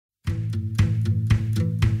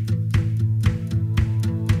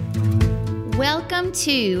Welcome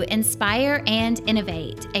to Inspire and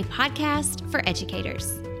Innovate, a podcast for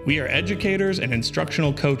educators. We are educators and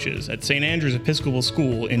instructional coaches at St. Andrew's Episcopal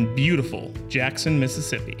School in beautiful Jackson,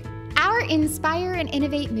 Mississippi. Our Inspire and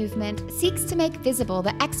Innovate movement seeks to make visible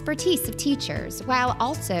the expertise of teachers while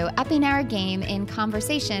also upping our game in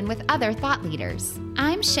conversation with other thought leaders.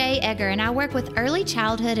 I'm Shay Egger, and I work with early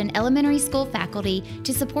childhood and elementary school faculty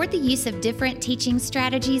to support the use of different teaching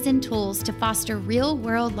strategies and tools to foster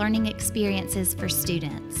real-world learning experiences for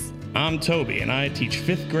students. I'm Toby, and I teach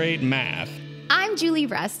 5th grade math. I'm Julie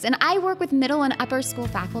Rust, and I work with middle and upper school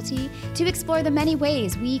faculty to explore the many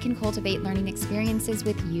ways we can cultivate learning experiences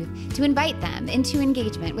with youth to invite them into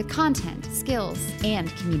engagement with content, skills,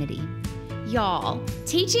 and community. Y'all,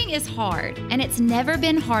 teaching is hard, and it's never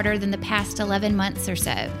been harder than the past 11 months or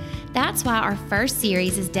so. That's why our first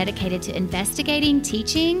series is dedicated to investigating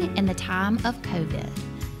teaching in the time of COVID.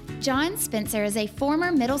 John Spencer is a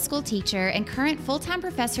former middle school teacher and current full-time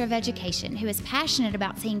professor of education who is passionate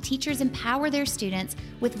about seeing teachers empower their students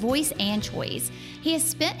with voice and choice. He has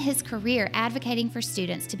spent his career advocating for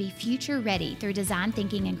students to be future-ready through design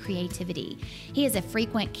thinking and creativity. He is a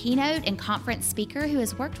frequent keynote and conference speaker who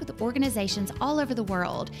has worked with organizations all over the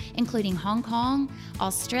world, including Hong Kong,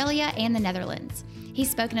 Australia, and the Netherlands.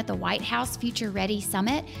 He's spoken at the White House Future Ready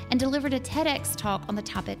Summit and delivered a TEDx talk on the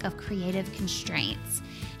topic of creative constraints.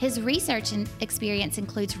 His research and experience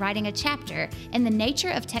includes writing a chapter in the Nature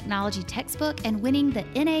of Technology textbook and winning the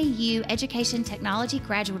NAU Education Technology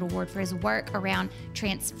Graduate Award for his work around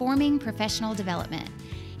transforming professional development.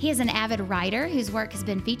 He is an avid writer whose work has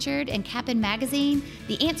been featured in Kaplan Magazine,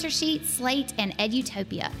 The Answer Sheet, Slate, and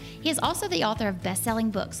Edutopia. He is also the author of best-selling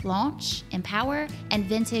books Launch, Empower, and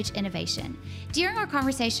Vintage Innovation. During our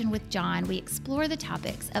conversation with John, we explore the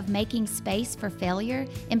topics of making space for failure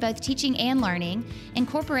in both teaching and learning,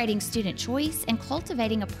 incorporating student choice, and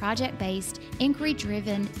cultivating a project-based,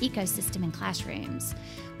 inquiry-driven ecosystem in classrooms.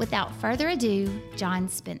 Without further ado, John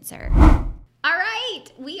Spencer. All right,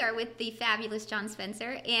 we are with the fabulous John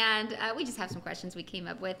Spencer, and we just have some questions we came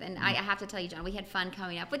up with, and I have to tell you, John, we had fun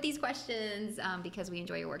coming up with these questions because we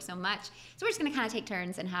enjoy your work so much. So we're just going to kind of take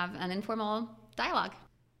turns and have an informal dialogue.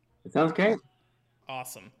 It sounds great.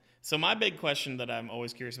 Awesome. So my big question that I'm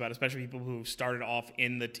always curious about, especially people who started off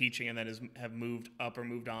in the teaching and then have moved up or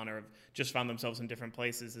moved on or have just found themselves in different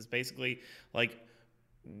places, is basically like,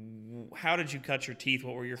 how did you cut your teeth?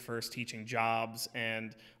 What were your first teaching jobs,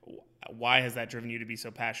 and why has that driven you to be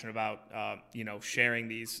so passionate about, sharing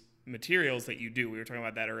these materials that you do? We were talking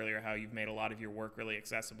about that earlier, how you've made a lot of your work really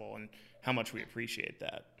accessible and how much we appreciate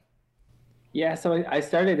that. Yeah, so I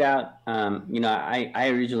started out, I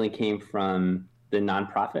originally came from the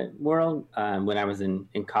nonprofit world. When I was in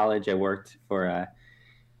college, I worked for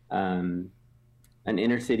an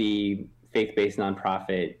inner city faith-based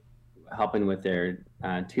nonprofit, helping with their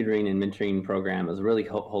tutoring and mentoring program. It was really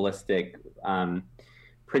holistic,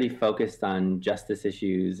 pretty focused on justice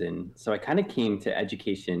issues. And so I kind of came to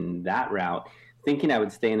education that route, thinking I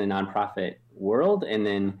would stay in the nonprofit world. And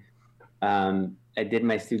then I did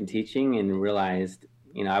my student teaching and realized,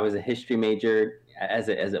 I was a history major as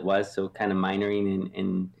it was. So kind of minoring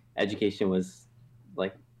in education was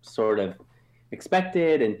like sort of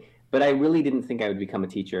expected. But I really didn't think I would become a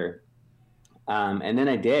teacher. And then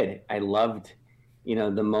I did. I loved,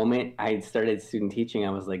 the moment I started student teaching,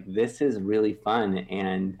 I was like, this is really fun.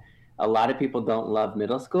 And a lot of people don't love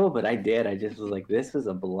middle school, but I did. I just was like, this is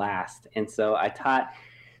a blast. And so I taught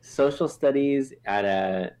social studies at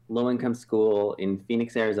a low-income school in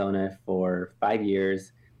Phoenix, Arizona for 5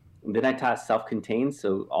 years. And then I taught self-contained,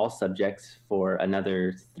 so all subjects for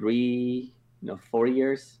another 4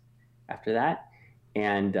 years after that.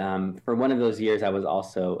 And for one of those years, I was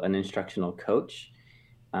also an instructional coach.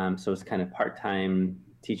 So it's kind of part-time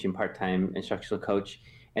teaching, part-time instructional coach.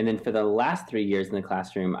 And then for the last 3 years in the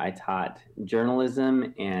classroom, I taught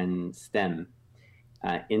journalism and STEM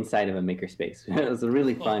inside of a makerspace. It was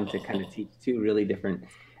really fun to kind of teach two really different,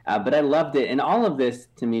 but I loved it. And all of this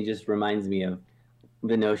to me just reminds me of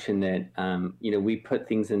the notion that, we put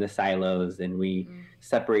things into silos and we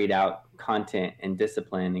separate out content and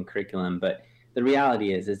discipline and curriculum, but the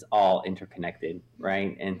reality is it's all interconnected,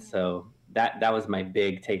 right? And so that was my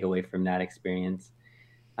big takeaway from that experience.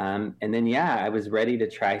 And then, I was ready to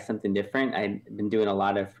try something different. I'd been doing a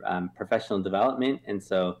lot of professional development. And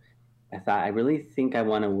so I thought, I really think I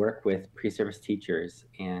want to work with pre-service teachers.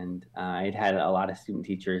 And I'd had a lot of student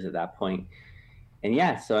teachers at that point.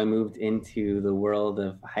 And so I moved into the world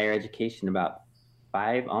of higher education about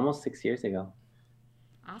almost 6 years ago.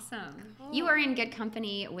 Awesome. Cool. You are in good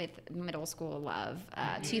company with middle school love,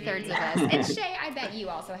 2/3 of us. And Shay, I bet you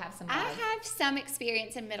also have some love. I have some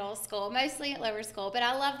experience in middle school, mostly at lower school, but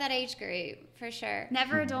I love that age group for sure.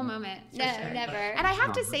 Never a dull moment. No, sure. Never. And I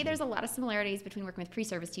have to say there's a lot of similarities between working with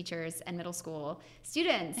pre-service teachers and middle school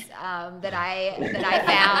students that I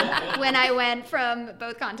found when I went from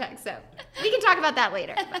both contexts. So we can talk about that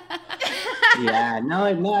later. Yeah, no,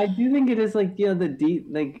 I do think it is like, the deep,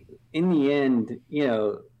 like, in the end,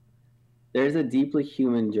 there's a deeply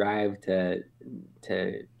human drive to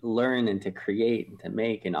learn and to create and to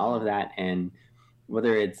make and all of that. And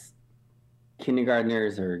whether it's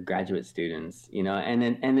kindergartners or graduate students, and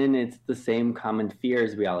then it's the same common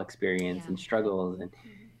fears we all experience and struggles.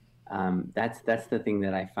 And that's the thing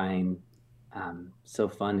that I find so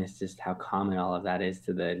fun, is just how common all of that is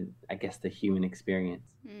to the human experience.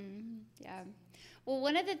 Yeah. Well,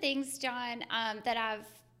 one of the things, John, that I've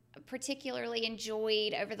particularly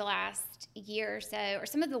enjoyed over the last year or so, or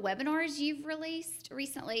some of the webinars you've released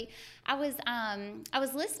recently. I was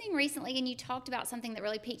listening recently, and you talked about something that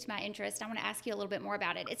really piqued my interest. I want to ask you a little bit more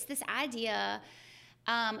about it. It's this idea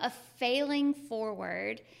of failing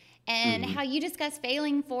forward, and how you discuss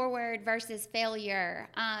failing forward versus failure.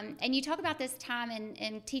 And you talk about this time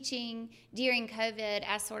in teaching during COVID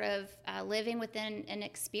as sort of living within an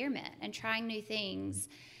experiment and trying new things.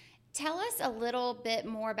 Tell us a little bit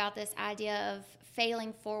more about this idea of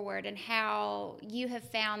failing forward and how you have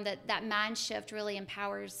found that mind shift really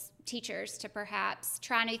empowers teachers to perhaps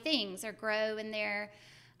try new things or grow in their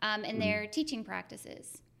teaching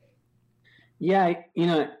practices. Yeah,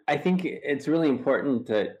 I think it's really important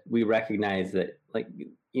that we recognize that,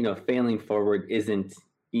 failing forward isn't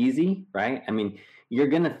easy, right? I mean, you're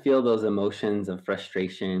going to feel those emotions of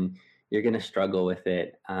frustration. You're going to struggle with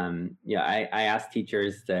it. I ask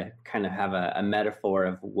teachers to kind of have a metaphor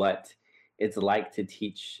of what it's like to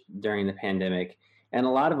teach during the pandemic. And a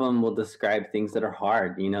lot of them will describe things that are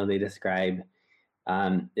hard. They describe,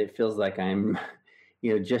 it feels like I'm,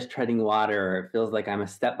 just treading water, or it feels like I'm a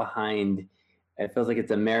step behind. It feels like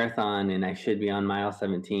it's a marathon and I should be on mile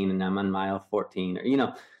 17 and I'm on mile 14,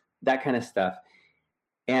 or, that kind of stuff.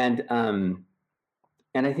 And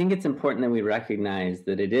I think it's important that we recognize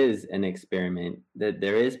that it is an experiment, that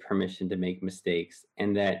there is permission to make mistakes,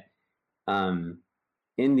 and that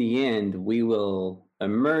in the end, we will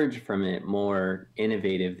emerge from it more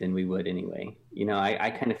innovative than we would anyway. I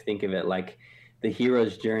kind of think of it like the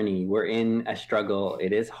hero's journey. We're in a struggle.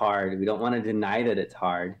 It is hard. We don't want to deny that it's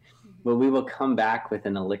hard, but we will come back with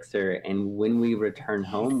an elixir. And when we return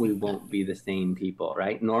home, we won't be the same people,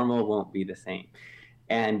 right? Normal won't be the same.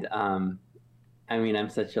 And I'm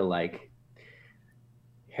such a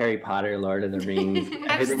Harry Potter, Lord of the Rings.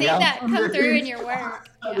 I've seen that come through in your work.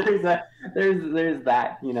 Yeah. There's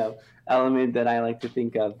that, element that I like to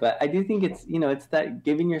think of. But I do think it's, it's that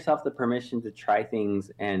giving yourself the permission to try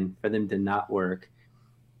things and for them to not work.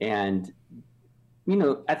 And,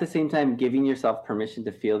 at the same time, giving yourself permission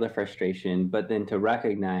to feel the frustration, but then to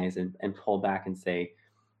recognize and pull back and say,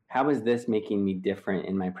 how is this making me different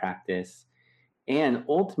in my practice? And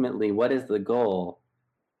ultimately, what is the goal?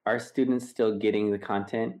 Are students still getting the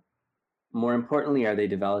content? More importantly, are they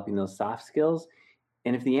developing those soft skills?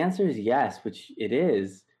 And if the answer is yes, which it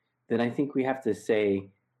is, then I think we have to say,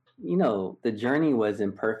 the journey was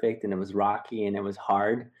imperfect and it was rocky and it was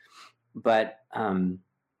hard, but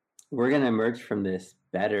we're going to emerge from this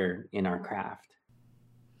better in our craft.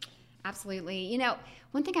 Absolutely.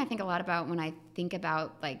 One thing I think a lot about when I think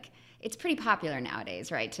about it's pretty popular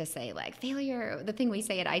nowadays, right, to say failure, the thing we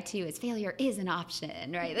say at I2 is failure is an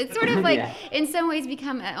option, right? It's sort of in some ways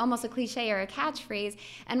become almost a cliche or a catchphrase.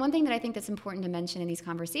 And one thing that I think that's important to mention in these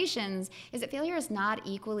conversations is that failure is not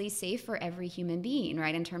equally safe for every human being,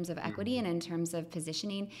 right, in terms of equity and in terms of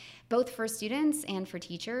positioning, both for students and for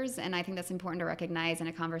teachers. And I think that's important to recognize in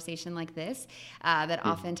a conversation like this, that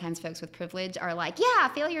oftentimes folks with privilege are yeah,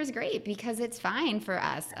 failure is great because it's fine for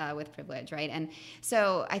us with privilege, right? And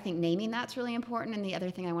so I think naming that's really important. And the other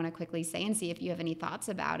thing I want to quickly say and see if you have any thoughts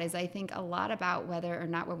about is I think a lot about whether or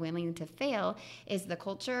not we're willing to fail is the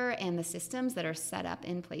culture and the systems that are set up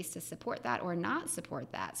in place to support that or not support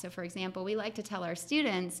that. So for example, we like to tell our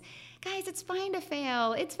students, guys, it's fine to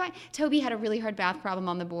fail. It's fine. Toby had a really hard math problem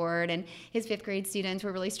on the board and his 5th grade students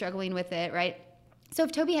were really struggling with it, right? So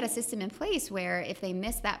if Toby had a system in place where if they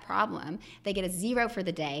miss that problem, they get a 0 for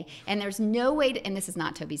the day, and there's no way to, and this is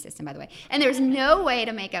not Toby's system, by the way, and there's no way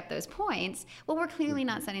to make up those points, well, we're clearly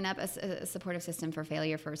not setting up a supportive system for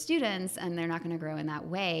failure for students, and they're not going to grow in that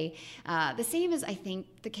way. The same is, I think,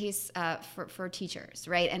 the case for teachers,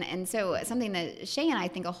 right? And so something that Shay and I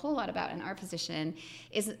think a whole lot about in our position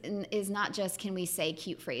is not just can we say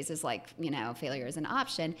cute phrases like, failure is an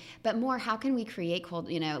option, but more how can we create, Doug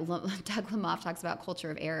Lemov talks about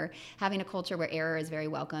culture of error, having a culture where error is very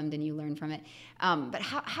welcomed and you learn from it. But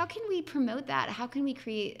how can we promote that? How can we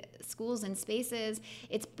create schools and spaces?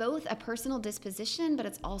 It's both a personal disposition, but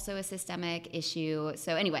it's also a systemic issue.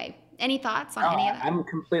 So anyway, any thoughts on any of that? I'm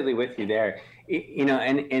completely with you there.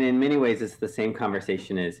 And in many ways, it's the same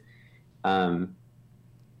conversation as,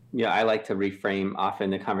 I like to reframe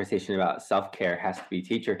often the conversation about self-care has to be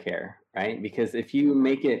teacher care, right? Because if you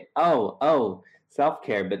make it,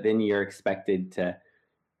 self-care, but then you're expected to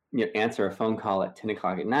answer a phone call at 10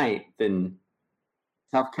 o'clock at night, then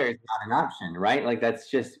self-care is not an option, right? Like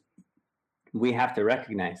that's just, we have to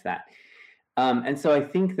recognize that. And so I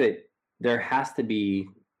think that there has to be,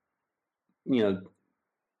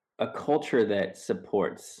 a culture that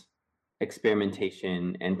supports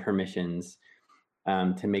experimentation and permissions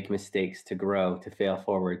to make mistakes, to grow, to fail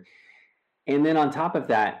forward. And then on top of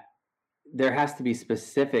that, there has to be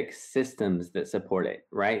specific systems that support it,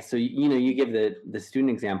 right? So, you give the student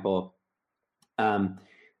example.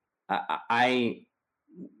 I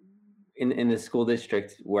in the school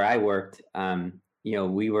district where I worked,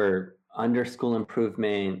 we were under school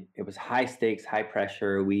improvement. It was high stakes, high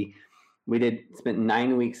pressure. We spent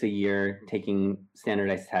 9 weeks a year taking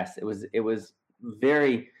standardized tests. It was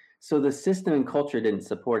very, so the system and culture didn't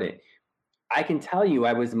support it. I can tell you,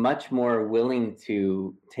 I was much more willing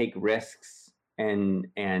to take risks and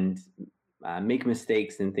make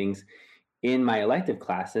mistakes and things in my elective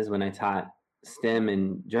classes when I taught STEM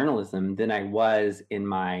and journalism than I was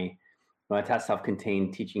when I taught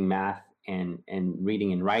self-contained teaching math and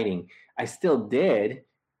reading and writing. I still did,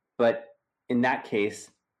 but in that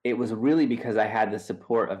case, it was really because I had the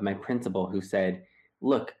support of my principal who said,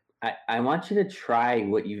 look, I want you to try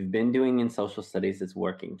what you've been doing in social studies that's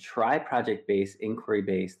working. Try project-based,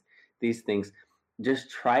 inquiry-based, these things.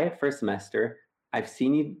 Just try it for a semester. I've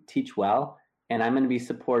seen you teach well, and I'm going to be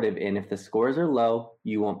supportive. And if the scores are low,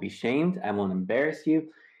 you won't be shamed. I won't embarrass you.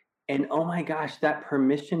 And oh my gosh, that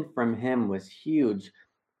permission from him was huge.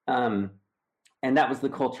 And that was the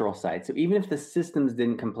cultural side. So even if the systems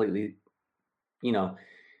didn't completely,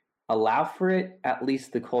 allow for it, at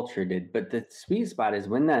least the culture did. But the sweet spot is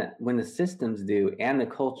when the systems do and the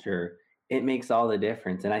culture, it makes all the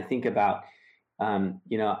difference. And I think about,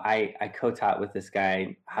 I co-taught with this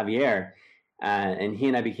guy, Javier, and he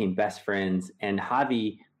and I became best friends. And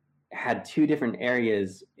Javi had two different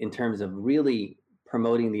areas in terms of really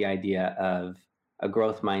promoting the idea of a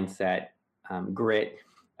growth mindset, grit.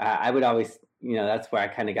 I would always, that's where I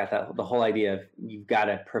kind of got the whole idea of you've got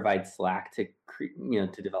to provide slack to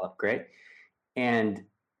develop grit. And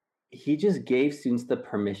he just gave students the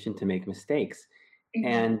permission to make mistakes. Mm-hmm.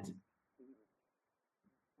 And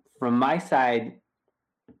from my side,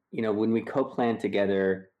 when we co-planned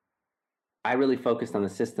together, I really focused on the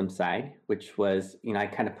system side, which was, I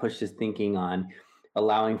kind of pushed his thinking on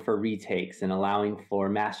allowing for retakes and allowing for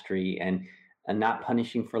mastery and not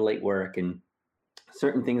punishing for late work and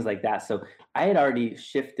certain things like that. So I had already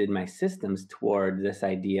shifted my systems toward this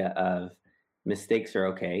idea of mistakes are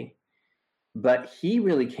okay. But he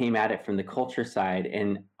really came at it from the culture side.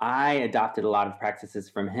 And I adopted a lot of practices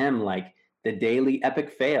from him, like the daily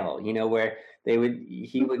epic fail, where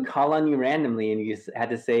he would call on you randomly and you just had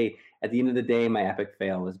to say, at the end of the day, my epic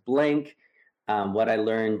fail was blank. What I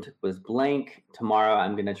learned was blank. Tomorrow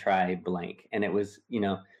I'm going to try blank. And it was,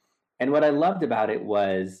 and what I loved about it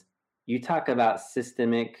was you talk about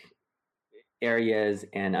systemic areas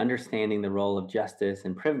and understanding the role of justice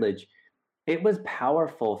and privilege. It was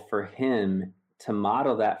powerful for him to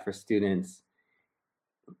model that for students,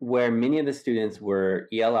 where many of the students were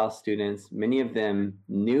ELL students. Many of them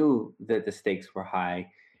knew that the stakes were high.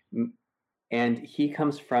 And he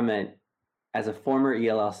comes from it as a former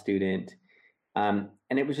ELL student. And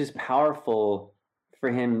it was just powerful for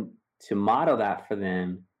him to model that for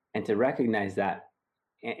them and to recognize that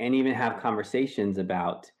and even have conversations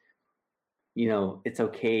about, it's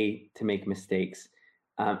okay to make mistakes.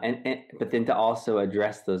 But then to also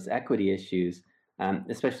address those equity issues,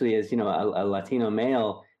 especially as, a Latino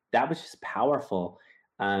male, that was just powerful.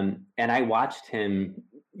 And I watched him,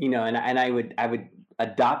 and I would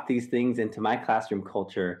adopt these things into my classroom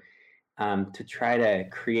culture to try to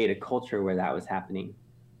create a culture where that was happening.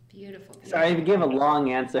 Beautiful. Sorry to give a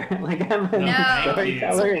long answer. Like I'm a No.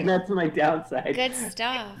 storyteller, and that's my downside. Good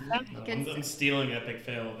stuff. I'm stealing epic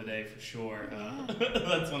fail of the day for sure.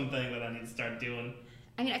 That's one thing that I need to start doing.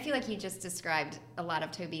 I mean, I feel like you just described a lot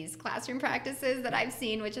of Toby's classroom practices that I've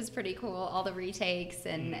seen, which is pretty cool. All the retakes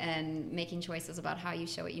and making choices about how you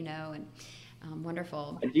show what you know, and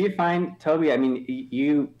wonderful. Do you find, Toby, I mean,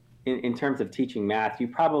 you, in terms of teaching math, you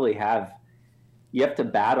probably have to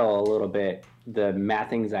battle a little bit the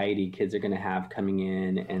math anxiety kids are going to have coming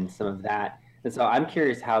in and some of that. And so I'm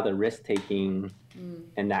curious how the risk taking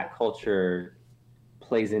and that culture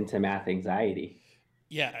plays into math anxiety.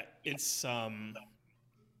 Yeah, it's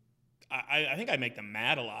I think I make them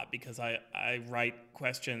mad a lot because I write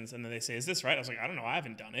questions and then they say, "Is this right?" I was like, "I don't know, I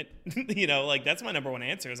haven't done it." You know, like that's my number one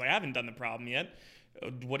answer is like, "I haven't done the problem yet.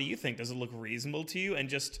 What do you think? Does it look reasonable to you?" And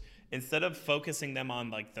just instead of focusing them on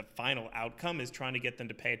like the final outcome, is trying to get them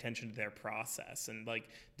to pay attention to their process and like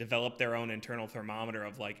develop their own internal thermometer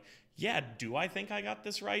of like, yeah, do I think I got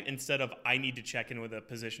this right? Instead of I need to check in with a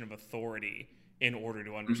position of authority in order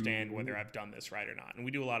to understand whether I've done this right or not. And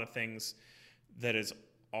we do a lot of things that is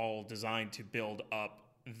all designed to build up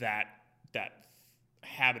that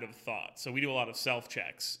habit of thought. So we do a lot of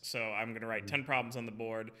self-checks. So I'm going to write 10 problems on the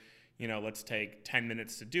board. You know, let's take 10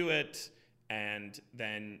 minutes to do it. And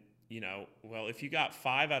then, you know, well, if you got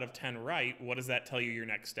 5 out of 10 right, what does that tell you your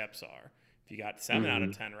next steps are? If you got 7 out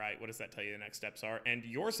of 10 right, what does that tell you the next steps are? And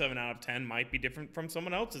your 7 out of 10 might be different from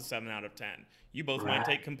someone else's 7 out of 10. You both might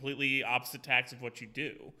take completely opposite tacks of what you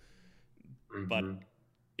do. But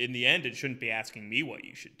in the end, it shouldn't be asking me what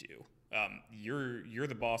you should do. You're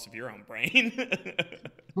the boss of your own brain.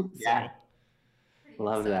 Yeah.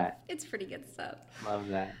 Love that. It's pretty good stuff. Love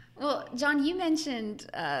that. Well, John, you mentioned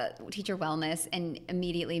teacher wellness and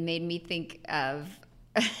immediately made me think of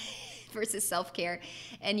versus self-care.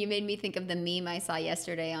 And you made me think of the meme I saw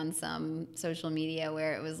yesterday on some social media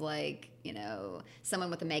where it was like, you know, someone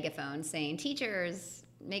with a megaphone saying, "Teachers,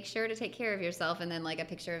 make sure to take care of yourself," and then like a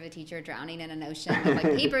picture of a teacher drowning in an ocean with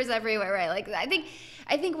like papers everywhere, right? Like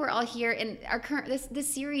I think we're all here in our current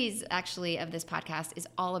this series actually of this podcast is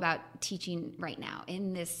all about teaching right now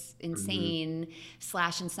in this insane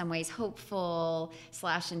 / in some ways hopeful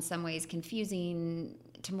 / in some ways confusing,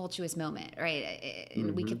 tumultuous moment, right?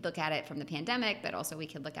 And we could look at it from the pandemic, but also we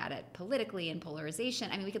could look at it politically and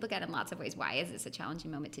polarization. I mean, we could look at it in lots of ways. Why is this a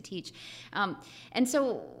challenging moment to teach? And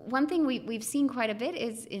so one thing we've seen quite a bit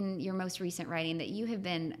is in your most recent writing that you have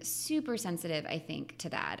been super sensitive, I think, to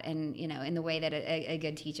that, and you know, in the way that a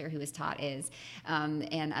good teacher who is taught is,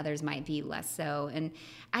 and others might be less so. And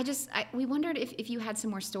we wondered if you had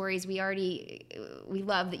some more stories. We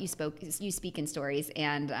love that you speak in stories,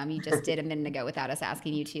 and you just did a minute ago without us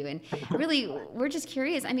asking you to. And really, we're just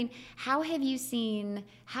curious. I mean, how have you seen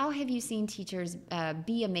teachers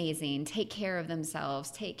be amazing, take care of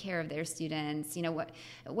themselves, take care of their students? You know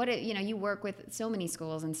you work with so many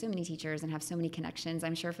schools and so many teachers and have so many connections.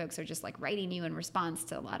 I'm sure folks are just like writing you in response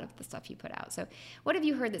to a lot of the stuff you put out. So what have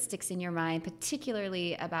you heard that sticks in your mind,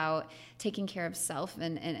 particularly about taking care of self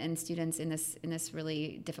and students in this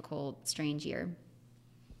really difficult, strange year?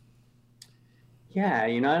 Yeah,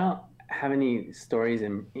 I don't have any stories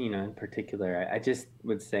in particular. I just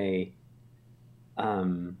would say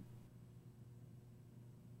the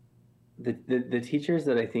teachers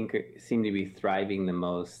that I think seem to be thriving the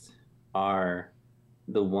most are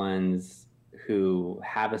the ones who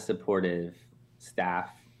have a supportive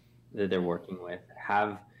staff that they're working with,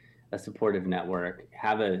 have a supportive network,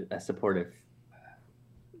 have a supportive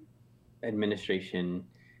administration,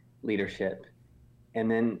 leadership.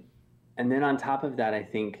 And then on top of that, I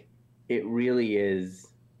think it really is,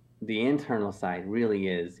 the internal side really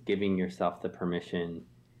is giving yourself the permission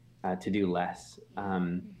to do less.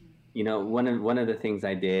 One of the things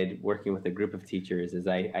I did working with a group of teachers is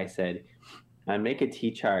I said, make a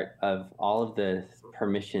T-chart of all of the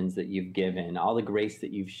permissions that you've given, all the grace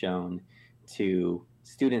that you've shown to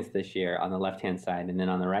students this year on the left-hand side. And then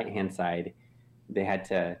on the right-hand side, they had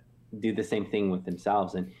to do the same thing with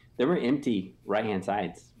themselves. And there were empty right-hand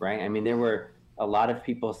sides, right? I mean, there were a lot of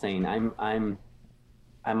people saying, I'm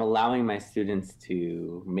allowing my students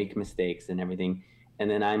to make mistakes and everything. And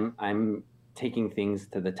then I'm taking things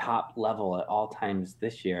to the top level at all times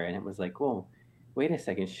this year. And it was like, whoa, wait a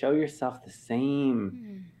second, show yourself the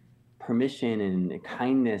same permission and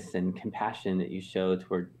kindness and compassion that you show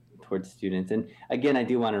towards students. And again, I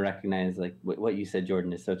do want to recognize, like what you said,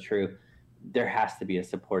 Jordan, is so true. There has to be a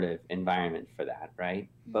supportive environment for that, right?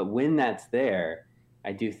 But when that's there,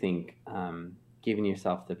 I do think giving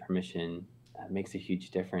yourself the permission makes a huge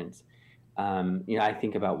difference. I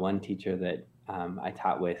think about one teacher that I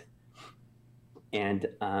taught with, And,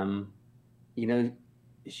 you know,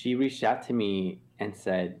 she reached out to me and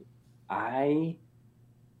said, I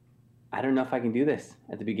don't know if I can do this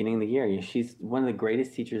at the beginning of the year. You know, she's one of the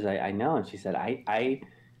greatest teachers I know. And she said,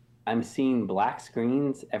 I'm seeing black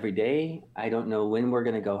screens every day. I don't know when we're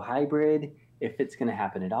going to go hybrid, if it's going to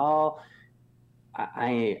happen at all.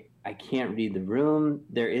 I can't read the room.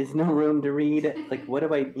 There is no room to read. Like, what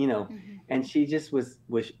do I, you know? And she just was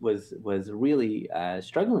really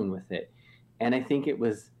struggling with it. And I think it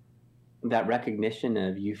was that recognition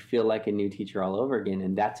of, you feel like a new teacher all over again,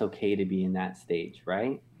 and that's okay to be in that stage,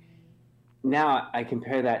 right? Now I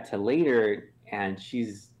compare that to later, and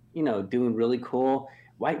she's, you know, doing really cool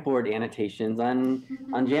whiteboard annotations on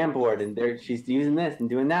Jamboard, and she's using this and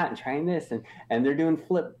doing that and trying this, and they're doing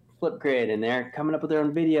Flipgrid, and they're coming up with their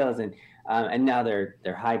own videos, and now they're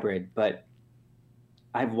hybrid. But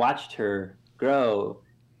I've watched her grow,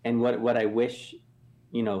 and what I wish,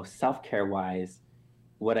 you know, self-care wise,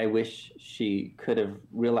 what I wish she could have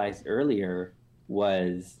realized earlier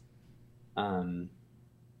was,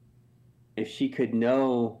 if she could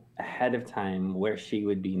know ahead of time where she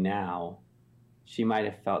would be now, she might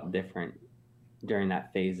have felt different during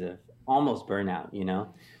that phase of almost burnout, you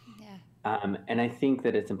know? Yeah. And I think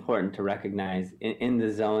that it's important to recognize in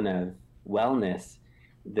the zone of wellness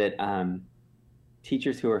that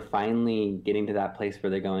teachers who are finally getting to that place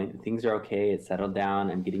where they're going, things are okay, it's settled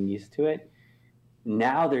down, I'm getting used to it.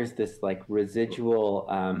 Now there's this like residual,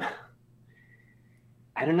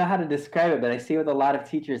 I don't know how to describe it, but I see with a lot of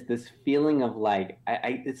teachers this feeling of like,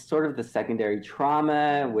 it's sort of the secondary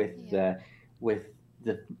trauma with the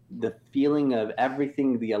feeling of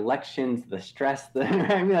everything, the elections, the stress,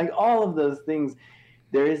 I mean, like all of those things.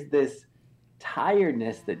 There is this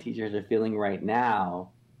tiredness that teachers are feeling right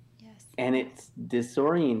now. Yes. And it's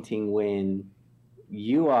disorienting when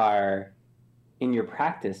you are in your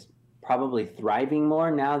practice probably thriving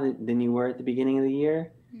more now than you were at the beginning of the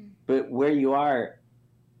year. But where you are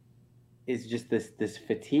is just this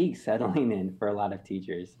fatigue settling in for a lot of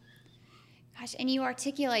teachers. Gosh, and you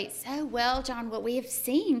articulate so well, John, what we have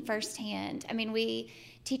seen firsthand. I mean,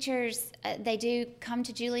 teachers, they do come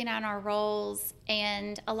to Julie and I in our roles,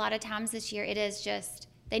 and a lot of times this year it is just,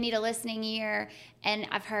 they need a listening ear. And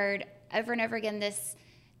I've heard over and over again this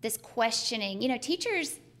questioning. You know,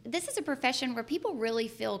 teachers, this is a profession where people really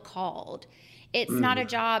feel called. It's not a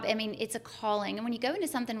job. I mean, it's a calling. And when you go into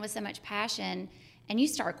something with so much passion and you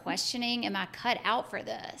start questioning, am I cut out for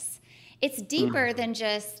this? It's deeper than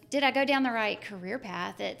just, did I go down the right career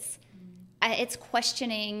path? It's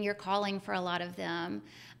questioning your calling for a lot of them.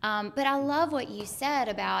 But I love what you said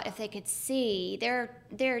about if they could see. There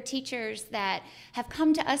are teachers that have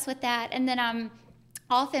come to us with that, and then I'm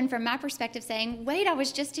often, from my perspective, saying, wait, I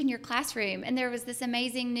was just in your classroom, and there was this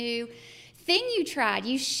amazing new thing you tried.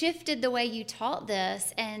 You shifted the way you taught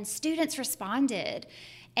this, and students responded.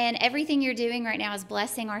 And everything you're doing right now is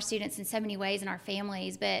blessing our students in so many ways and our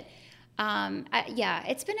families. But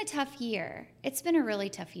it's been a tough year. It's been a really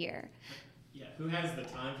tough year. Yeah, who has the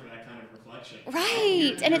time for that kind of reflection?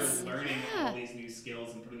 Right. You're learning all these new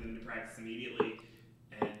skills and putting them into practice immediately.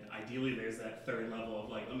 And ideally, there's that third level of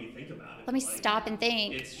like, let me think about it. Let me stop and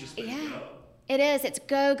think. It's just a go. It is. It's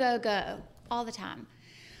go, go, go all the time.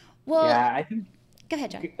 Well, yeah, I think. Go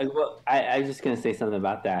ahead, John. Well, I was just going to say something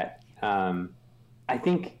about that. I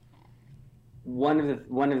think one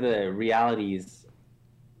of the realities,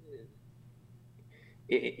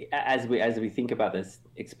 as we think about this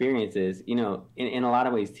experience, is, you know, in a lot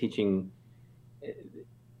of ways, teaching,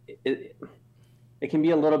 it can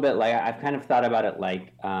be a little bit like, I've kind of thought about it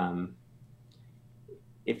like,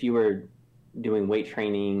 if you were doing weight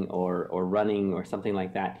training or running or something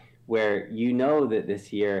like that, where you know that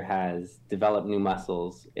this year has developed new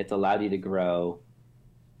muscles, it's allowed you to grow.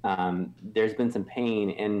 There's been some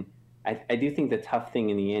pain, and I do think the tough thing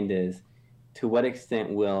in the end is, to what extent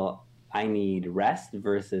will I need rest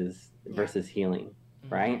versus healing,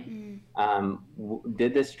 right?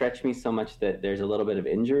 Did this stretch me so much that there's a little bit of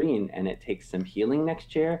injury and it takes some healing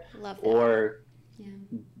next year? Love that. Or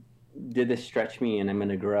did this stretch me and I'm going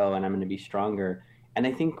to grow and I'm going to be stronger? And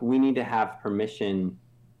I think we need to have permission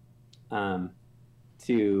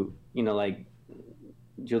to, you know, like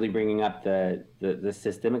Julie bringing up the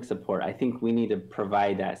systemic support. I think we need to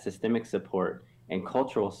provide that systemic support and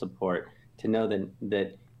cultural support to know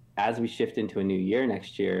that as we shift into a new year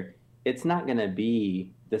next year, it's not going to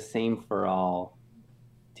be the same for all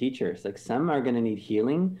teachers. Like, some are going to need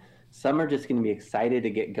healing. Some are just going to be excited to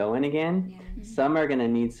get going again. Yeah. Some are going to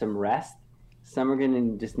need some rest. Some are going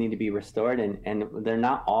to just need to be restored, and they're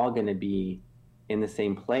not all going to be in the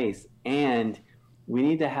same place. And we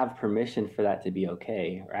need to have permission for that to be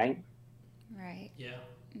okay, right? Right. Yeah.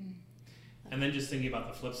 And then just thinking about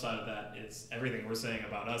the flip side of that is everything we're saying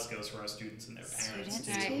about us goes for our students and their parents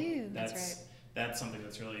Students too. That's something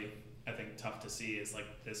that's really, I think, tough to see, is like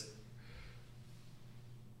this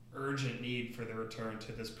urgent need for the return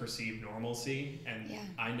to this perceived normalcy. And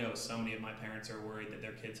I know so many of my parents are worried that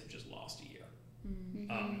their kids have just lost a year.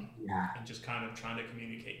 And just kind of trying to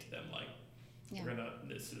communicate to them, like, we're gonna,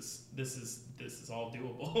 this is all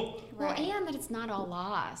doable. Well, and that it's not all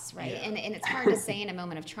loss, right? And it's hard to say in a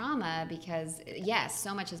moment of trauma because, yes,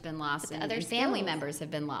 so much has been lost, and other family members have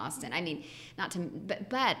been lost. And I mean, not to,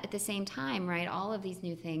 but at the same time, right, all of these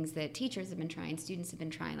new things that teachers have been trying, students have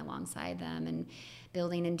been trying alongside them and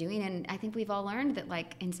building and doing. And I think we've all learned that,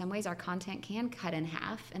 like, in some ways our content can cut in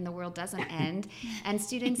half and the world doesn't end. And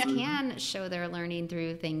students can show their learning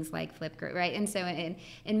through things like Flipgrid, right? And so in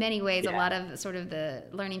many ways, a lot of sort of the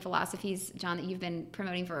learning philosophies, John, that you've been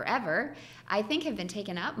promoting forever, I think have been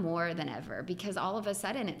taken up more than ever, because all of a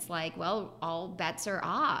sudden it's like, well, all bets are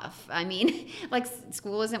off. I mean, like,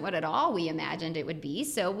 school isn't what at all we imagined it would be,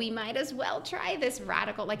 so we might as well try this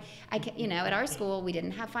radical, like, at our school, we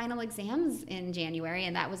didn't have final exams in January,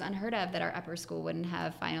 and that was unheard of, that our upper school wouldn't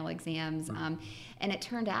have final exams. And it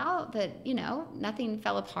turned out that, nothing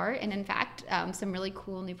fell apart. And in fact, some really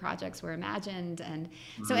cool new projects were imagined. And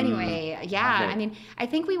so anyway, I mean, I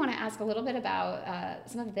think we want to ask a little bit about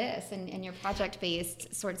some of this and your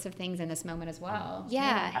project-based sorts of things in this moment as well.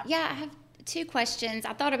 Yeah, I have two questions.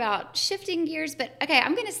 I thought about shifting gears, but okay,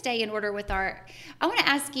 I'm going to stay in order with I want to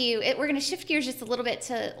ask you, we're going to shift gears just a little bit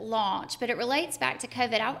to Launch, but it relates back to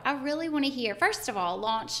COVID. I really want to hear, first of all,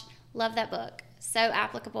 Launch, love that book. So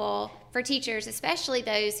applicable for teachers, especially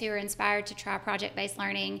those who are inspired to try project-based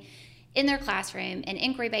learning in their classroom and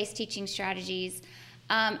inquiry-based teaching strategies.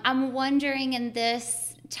 I'm wondering, in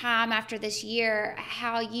this time after this year,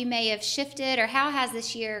 how you may have shifted, or how has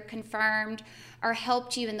this year confirmed or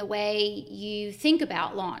helped you in the way you think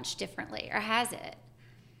about Launch differently, or has it?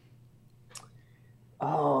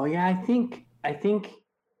 Oh, yeah, I think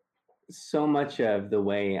so much of the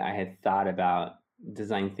way I had thought about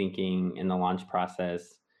design thinking in the Launch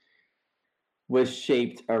process was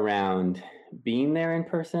shaped around being there in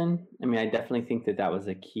person. I mean, I definitely think that was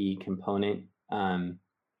a key component.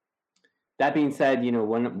 That being said,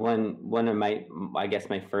 one of my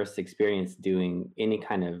first experience doing any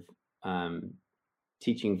kind of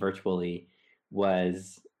teaching virtually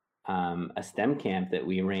was a STEM camp that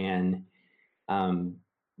we ran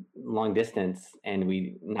long distance, and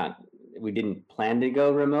we didn't plan to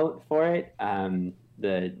go remote for it.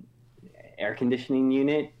 The air conditioning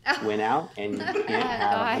unit went out, and you can't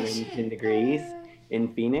have 110 degrees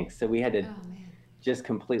in Phoenix, so we had to just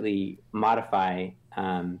completely modify.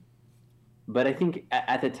 But I think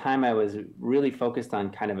at the time I was really focused on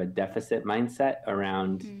kind of a deficit mindset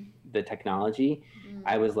around the technology.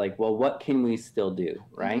 I was like, well, what can we still do,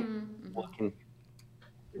 right?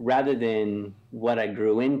 Rather than what I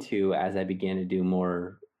grew into as I began to do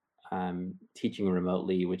more teaching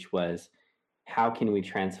remotely, which was, how can we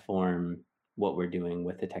transform what we're doing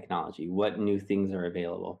with the technology? What new things are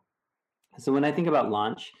available? So when I think about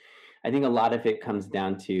Launch, I think a lot of it comes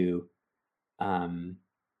down to,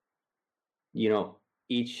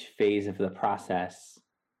 each phase of the process.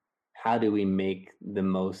 How do we make the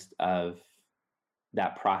most of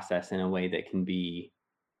that process in a way that can be,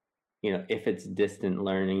 if it's distant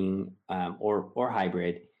learning or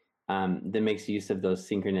hybrid, that makes use of those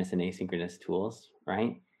synchronous and asynchronous tools,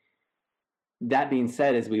 right? That being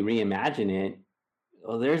said, as we reimagine it,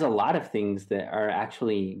 well, there's a lot of things that are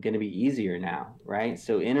actually going to be easier now, right?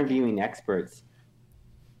 So interviewing experts,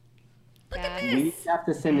 we have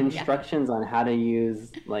to send instructions on how to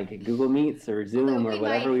use like Google Meets or Zoom or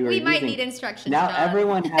whatever we were using. We might need instructions. Now John.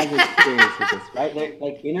 Everyone has experience with this, right?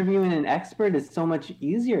 Like interviewing an expert is so much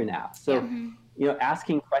easier now. So,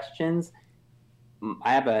 asking questions.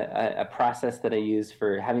 I have a process that I use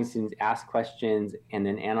for having students ask questions and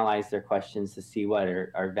then analyze their questions to see what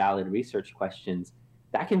are valid research questions.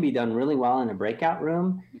 That can be done really well in a breakout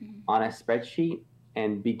room on a spreadsheet,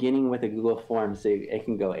 and beginning with a Google form, so it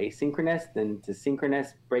can go asynchronous, then to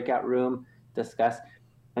synchronous, breakout room, discuss.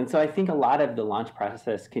 And so I think a lot of the Launch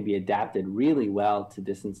process can be adapted really well to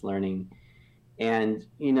distance learning. And,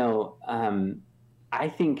 I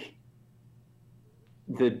think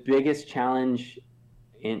the biggest challenge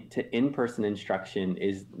to in-person instruction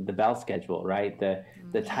is the bell schedule, right?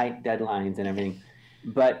 The tight deadlines and everything.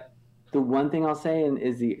 But the one thing I'll say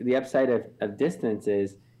is the upside of distance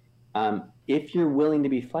is, if you're willing to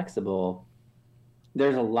be flexible,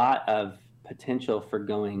 there's a lot of potential for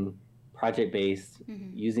going project-based,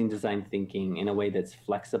 using design thinking in a way that's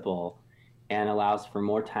flexible and allows for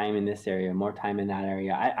more time in this area, more time in that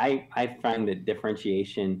area. I find that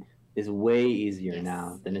differentiation is way easier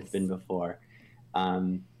now than it's been before.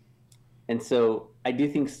 And so I do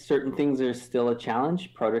think certain things are still a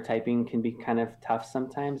challenge. Prototyping can be kind of tough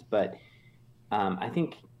sometimes, but I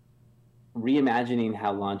think reimagining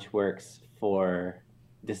how Launch works for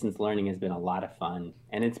distance learning has been a lot of fun.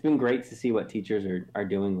 And it's been great to see what teachers are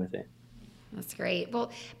doing with it. That's great.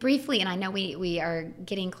 Well, briefly, and I know we are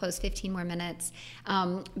getting close, 15 more minutes,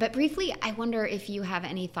 but briefly, I wonder if you have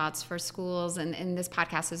any thoughts for schools, and this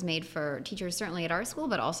podcast is made for teachers certainly at our school,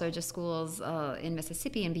 but also just schools in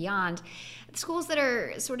Mississippi and beyond, schools that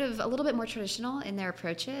are sort of a little bit more traditional in their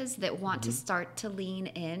approaches, that want to start to lean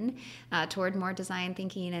in toward more design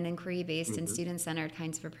thinking and inquiry-based and student-centered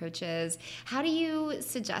kinds of approaches. How do you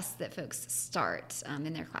suggest that folks start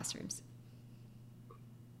in their classrooms?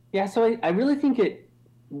 Yeah, so I really think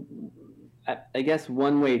I guess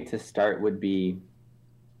one way to start would be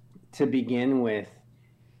to begin with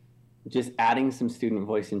just adding some student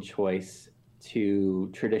voice and choice to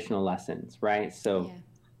traditional lessons, right? So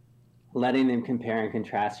letting them compare and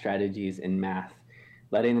contrast strategies in math,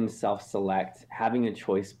 letting them self-select, having a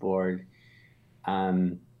choice board,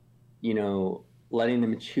 letting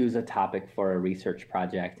them choose a topic for a research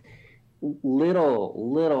project.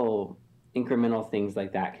 Little incremental things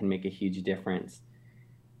like that can make a huge difference.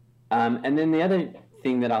 And then the other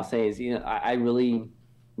thing that I'll say is, I really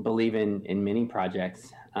believe in mini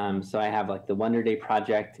projects. So I have like the Wonder Day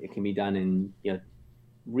project. It can be done in,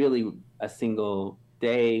 really a single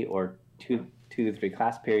day or two to three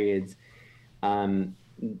class periods. I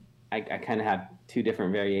kind of have two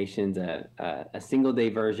different variations, a single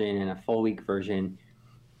day version and a full week version,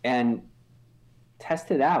 and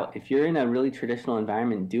test it out. If you're in a really traditional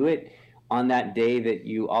environment, do it on that day that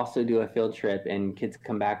you also do a field trip and kids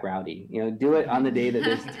come back rowdy. Do it on the day that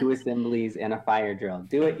there's 2 assemblies and a fire drill.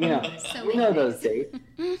 Do it, we know those days.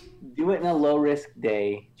 Do it in a low risk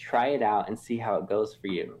day, try it out and see how it goes for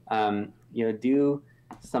you. Do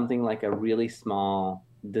something like a really small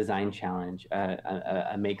design challenge,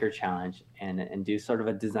 a maker challenge, and do sort of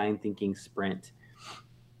a design thinking sprint.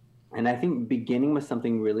 And I think beginning with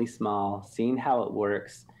something really small, seeing how it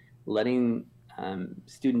works, letting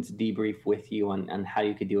students debrief with you on how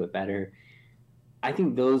you could do it better. I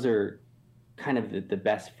think those are kind of the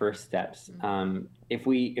best first steps. If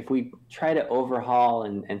we try to overhaul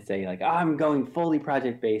and say like, I'm going fully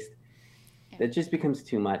project based, that just becomes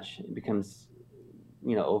too much. It becomes,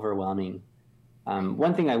 overwhelming.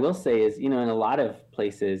 One thing I will say is, in a lot of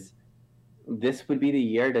places, this would be the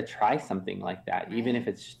year to try something like that, even if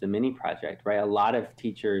it's just a mini project, right? A lot of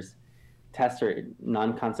teachers tests are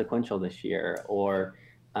non-consequential this year, or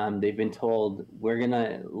they've been told we're going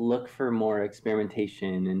to look for more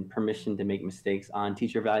experimentation and permission to make mistakes on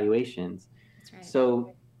teacher evaluations. That's right.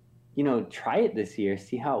 So, try it this year,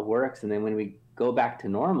 see how it works, and then when we go back to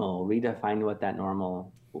normal, redefine what that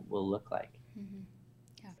normal will look like.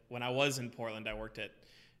 When I was in Portland, I worked at,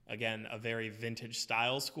 again, a very vintage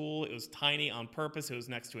style school. It was tiny on purpose. It was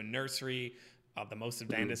next to a nursery. The most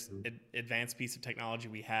advanced piece of technology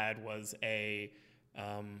we had was a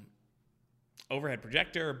overhead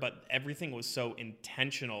projector, but everything was so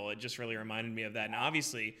intentional. It just really reminded me of that. And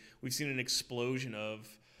obviously, we've seen an explosion of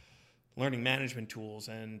learning management tools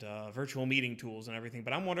and virtual meeting tools and everything.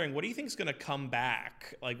 But I'm wondering, what do you think is going to come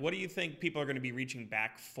back? Like, what do you think people are going to be reaching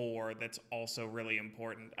back for that's also really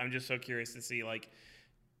important? I'm just so curious to see, like,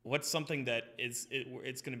 what's something that it's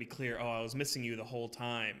going to be clear, I was missing you the whole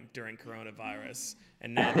time during coronavirus,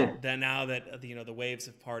 and now that the waves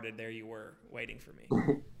have parted, there you were waiting for me.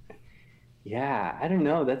 Yeah, I don't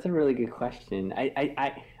know. That's a really good question.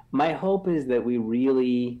 My hope is that we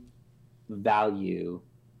really value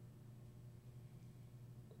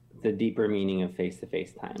the deeper meaning of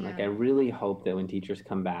face-to-face time. Yeah. Like, I really hope that when teachers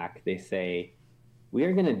come back, they say, we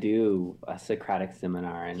are going to do a Socratic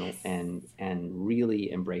seminar and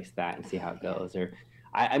really embrace that and see how it goes. Or,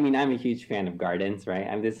 I'm a huge fan of gardens,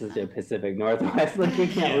 right? This is the Pacific Northwest. Like, we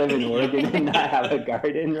can't live in Oregon and not have a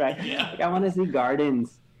garden, right? Yeah. Like, I want to see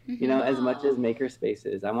gardens, as much as maker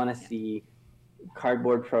spaces. I want to see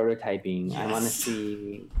cardboard prototyping. Yes. I want to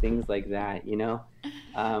see things like that,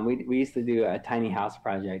 We used to do a tiny house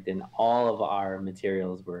project, and all of our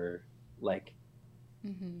materials were like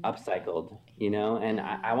upcycled, and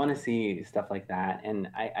I want to see stuff like that. And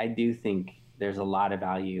I do think there's a lot of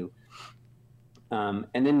value. And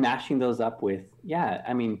then mashing those up with,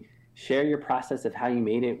 share your process of how you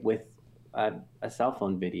made it with a cell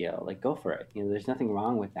phone video. Like, go for it. There's nothing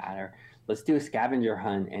wrong with that. Or let's do a scavenger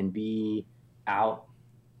hunt and be out,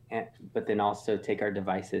 but then also take our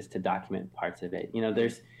devices to document parts of it.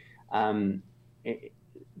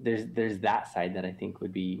 there's that side that I think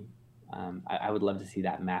would be, I would love to see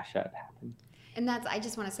that mashup happen. And I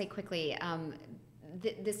just want to say quickly,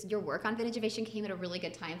 your work on Vintageovation came at a really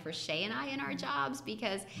good time for Shay and I in our jobs,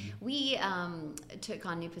 because we took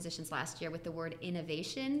on new positions last year with the word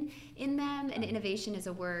innovation in them. And innovation is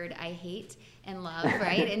a word I hate and love,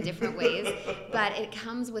 right, in different ways, but it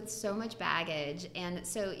comes with so much baggage. And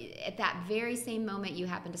so at that very same moment, you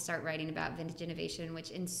happen to start writing about vintage innovation,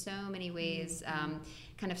 which in so many ways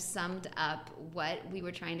kind of summed up what we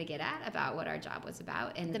were trying to get at about what our job was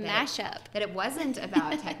about. And the mashup. That it wasn't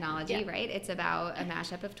about technology, right? It's about a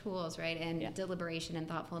mashup of tools, right? And deliberation and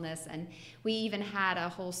thoughtfulness. And we even had a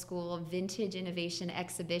whole school vintage innovation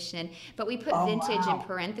exhibition, but we put vintage in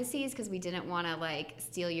parentheses because we didn't want to like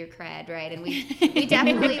steal your cred, right? And we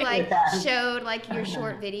definitely like showed like your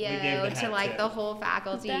short video to like the whole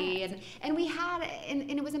faculty. And we had,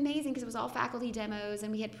 and it was amazing because it was all faculty demos,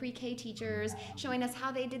 and we had pre-K teachers showing us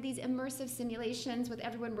how they did these immersive simulations with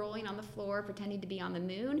everyone rolling on the floor pretending to be on the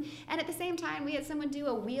moon. And at the same time, we had someone do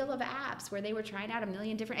a wheel of apps where they were trying out a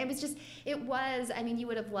million different, I mean, you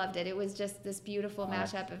would have loved it. It was just this beautiful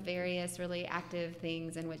mashup of various really active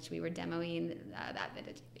things in which we were demoing that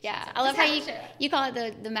vintage. Yeah, I love how you call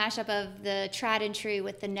it the mashup of the tried and true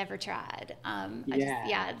with the never tried.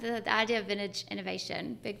 The idea of vintage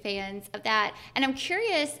innovation, big fans of that. And I'm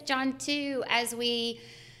curious, John, too, as we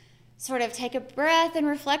sort of take a breath and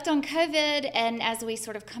reflect on COVID, and as we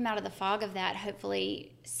sort of come out of the fog of that,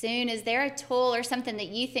 hopefully soon, is there a tool or something that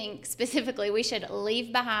you think specifically we should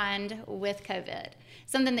leave behind with COVID?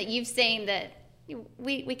 Something that you've seen that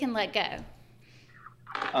we can let go?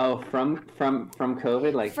 Oh, from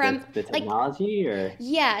COVID, like from the technology, or?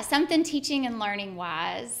 Yeah, something teaching and learning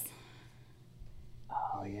wise.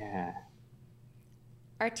 Oh, yeah.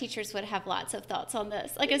 Our teachers would have lots of thoughts on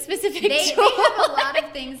this, like a specific tool. They have a lot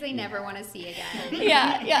of things they never want to see again.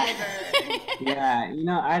 Yeah.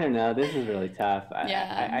 Yeah, I don't know. This is really tough.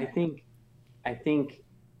 I think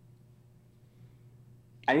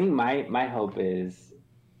my hope is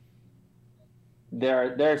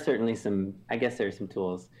there are certainly some, I guess there are some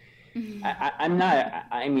tools. Mm-hmm.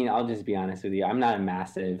 I'll just be honest with you. I'm not a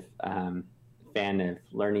massive fan of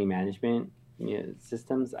learning management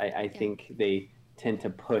systems. I think they tend to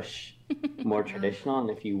push more traditional, and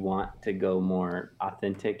if you want to go more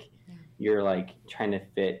authentic, you're like trying to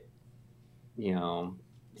fit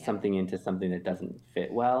something into something that doesn't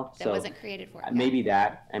fit well, that wasn't created for it. Maybe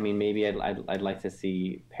I'd like to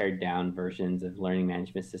see pared down versions of learning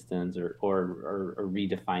management systems, or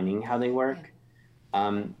redefining how they work.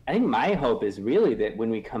 I think my hope is really that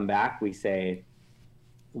when we come back, we say,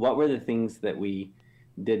 what were the things that we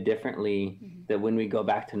did differently that when we go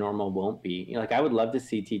back to normal won't be? Like, I would love to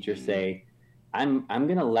see teachers say, I'm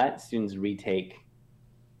going to let students retake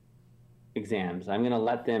exams. I'm going to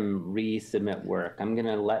let them resubmit work. I'm going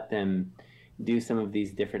to let them do some of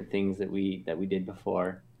these different things that we did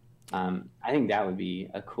before. I think that would be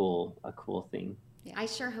a cool thing. Yeah, I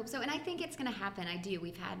sure hope so. And I think it's going to happen. I do.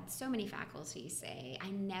 We've had so many faculty say,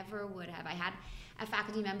 I never would have. I had a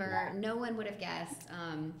faculty member, no one would have guessed,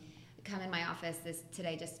 come in my office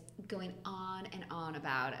today just going on and on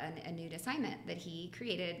about a new assignment that he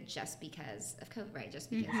created just because of COVID, right? Just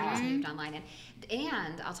because he was moved online.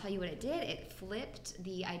 And I'll tell you what it did. It flipped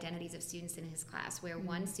the identities of students in his class, where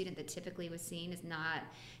one student that typically was seen as not,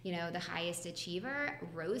 the highest achiever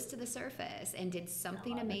rose to the surface and did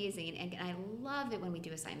something amazing. And I love it when we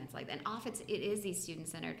do assignments like that. And often it is these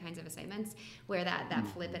student-centered kinds of assignments where that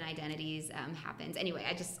flip in identities happens. Anyway,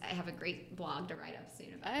 I have a great blog to write up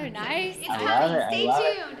soon about it. Oh, nice. It's coming. Stay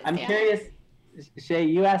tuned. I'm curious, Shay,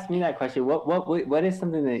 you asked me that question. What is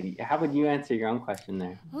something how would you answer your own question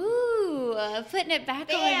there? Ooh, putting it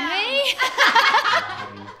back on me.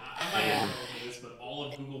 All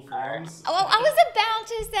of Google Forms. Well, I was about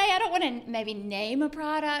to say, I don't want to maybe name a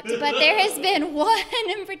product, but there has been one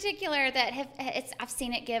in particular that I've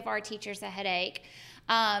seen it give our teachers a headache.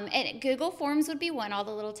 And Google Forms would be one, all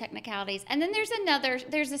the little technicalities. And then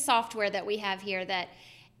there's a software that we have here that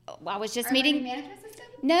I was just meeting. Management system?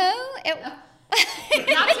 No. Not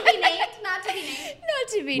to be named. Not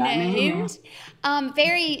to be named.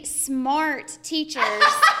 Very smart teachers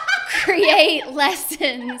create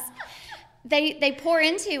lessons they pour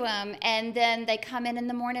into them, and then they come in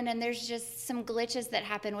the morning, and there's just some glitches that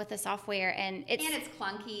happen with the software, and it's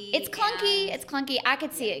clunky. It's clunky. It's clunky. I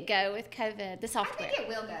could see it go with COVID, the I software. think it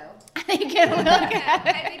will go. I think it will go.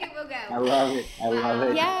 I think it will go. I love it. I love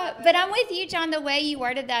it. Yeah, but I'm with you, John, the way you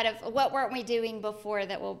worded that of what weren't we doing before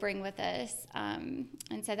that we'll bring with us. And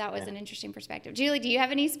so that was an interesting perspective. Julie, do you have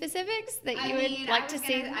any specifics that you would like to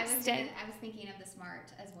see stay? I was thinking of the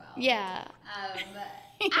SMART as well. Yeah.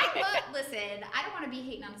 Listen, I don't want to be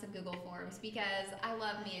hating on some Google Forms because I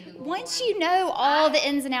love me a Google Once form. you know all the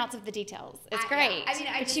ins and outs of the details, it's great.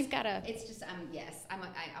 Yeah. But you've got to. It's just, yes, I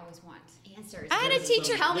always want answers. I had a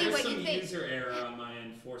teacher. Tell me what you think. User error on my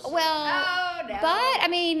end for some. Well, Oh, no. but I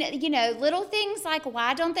mean, little things like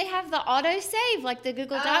why don't they have the auto save like the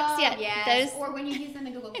Google Docs yet? Yes. Or when you use them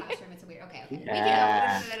in Google Classroom, it's weird. Okay.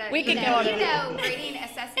 Yeah. We could go on a grading,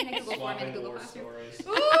 assessing a Google form in Swapping Google war Classroom. stories.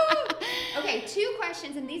 Ooh. Okay, 2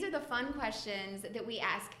 questions, and these are the fun questions that we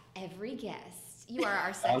ask every guest. You are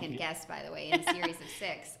our second guest, by the way, in a series of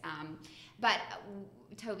 6. But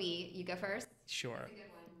Toby, you go first. Sure. That's a good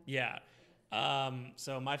one. Yeah.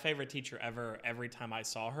 So my favorite teacher ever, every time I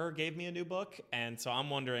saw her, gave me a new book. And so I'm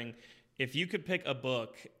wondering if you could pick a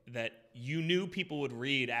book that you knew people would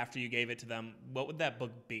read after you gave it to them, what would that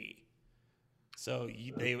book be? So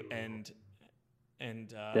you think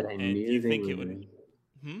it would.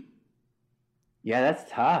 Yeah,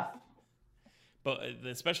 that's tough. But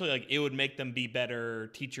especially like it would make them be better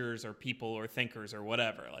teachers or people or thinkers or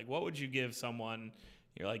whatever. Like, what would you give someone?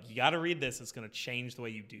 You're like, you got to read this. It's going to change the way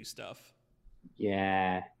you do stuff.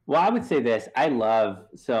 Yeah. Well, I would say this.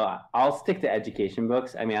 So I'll stick to education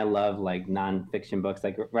books. I mean, I love like nonfiction books.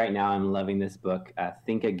 Like right now I'm loving this book,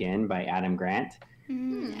 Think Again by Adam Grant.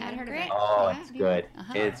 I'd heard of it. Oh, it's good.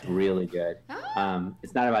 Uh-huh. It's really good. Oh.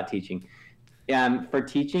 It's not about teaching. For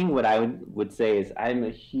teaching, what I would say is I'm a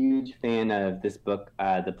huge fan of this book,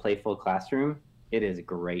 The Playful Classroom. It is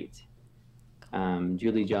great.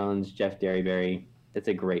 Julie Jones, Jeff Derryberry. It's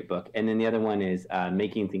a great book. And then the other one is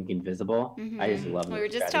Making Thinking Visible. I just love it. We were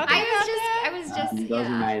just talking about that. I was just those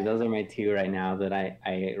are my 2 right now that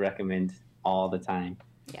I recommend all the time.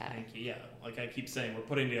 Yeah. Thank you. Yeah. Like I keep saying, we're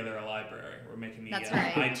putting together a library. We're making the That's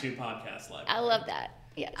right. I2 podcast library. I love that.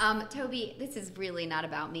 Yes. Toby, this is really not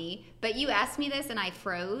about me, but you asked me this and I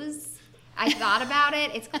froze. I thought about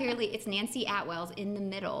it. It's Nancy Atwell's In the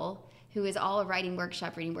Middle, who is all a reading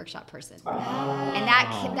workshop person. And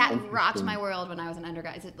that rocked my world when I was an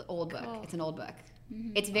undergrad. It's an old book. Cool. It's an old book.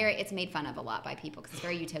 It's made fun of a lot by people because it's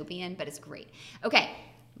very utopian, but it's great. Okay,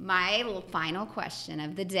 my final question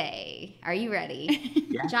of the day. Are you ready?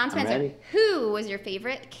 Yeah, John Spencer, I'm ready. who was your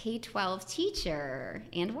favorite K-12 teacher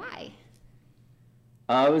and why?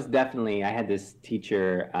 It was definitely, I had this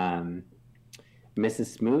teacher, Mrs.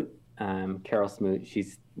 Smoot, Carol Smoot.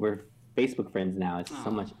 We're Facebook friends now. It's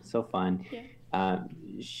so fun. Yeah.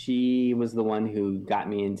 She was the one who got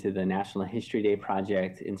me into the National History Day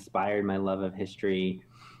project, inspired my love of history.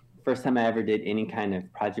 First time I ever did any kind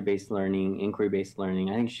of project-based learning, inquiry-based learning.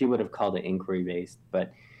 I think she would have called it inquiry-based,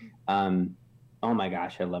 but oh my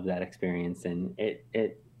gosh, I love that experience. And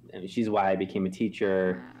she's why I became a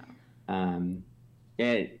teacher.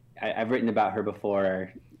 I've written about her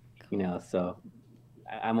before, so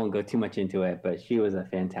I won't go too much into it, but she was a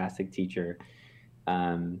fantastic teacher.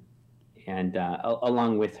 And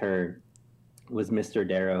along with her was Mr.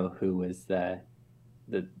 Darrow, who was the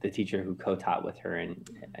teacher who co-taught with her. And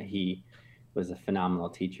he was a phenomenal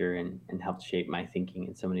teacher and helped shape my thinking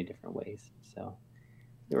in so many different ways. So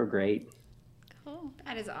they were great. Cool.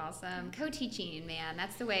 That is awesome. Co-teaching, man.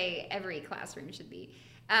 That's the way every classroom should be.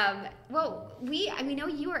 Well, we know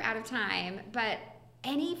you are out of time, but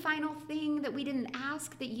any final thing that we didn't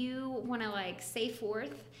ask that you want to say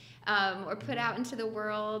forth or put out into the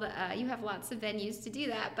world? You have lots of venues to do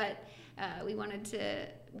that, but we wanted to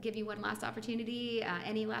give you one last opportunity.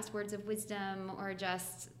 Any last words of wisdom or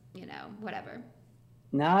just, whatever?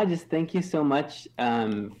 No, just thank you so much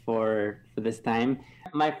for this time.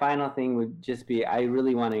 My final thing would just be, I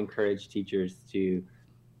really want to encourage teachers to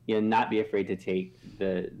not be afraid to take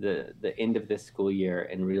the end of this school year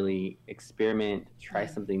and really experiment, try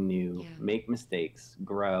something new, make mistakes,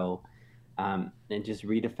 grow, and just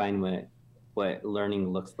redefine what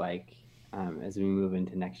learning looks like as we move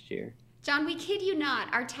into next year. John, we kid you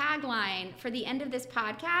not, our tagline for the end of this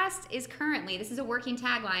podcast is currently, this is a working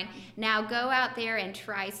tagline, now go out there and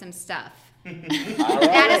try some stuff.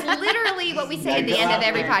 That is literally what we say at the end of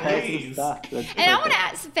every podcast. And I want to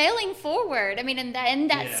add, failing forward. I mean, in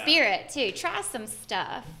that spirit too. Try some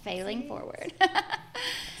stuff. Failing forward.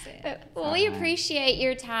 Well, we appreciate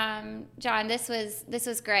your time, John. This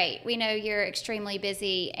was great. We know you're extremely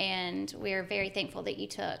busy, and we're very thankful that you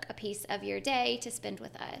took a piece of your day to spend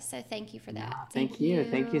with us. So thank you for that. Thank you.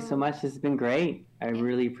 Thank you so much. This has been great. I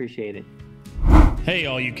really appreciate it. Hey,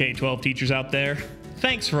 all you K-12 teachers out there.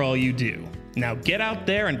 Thanks for all you do. Now get out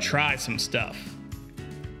there and try some stuff.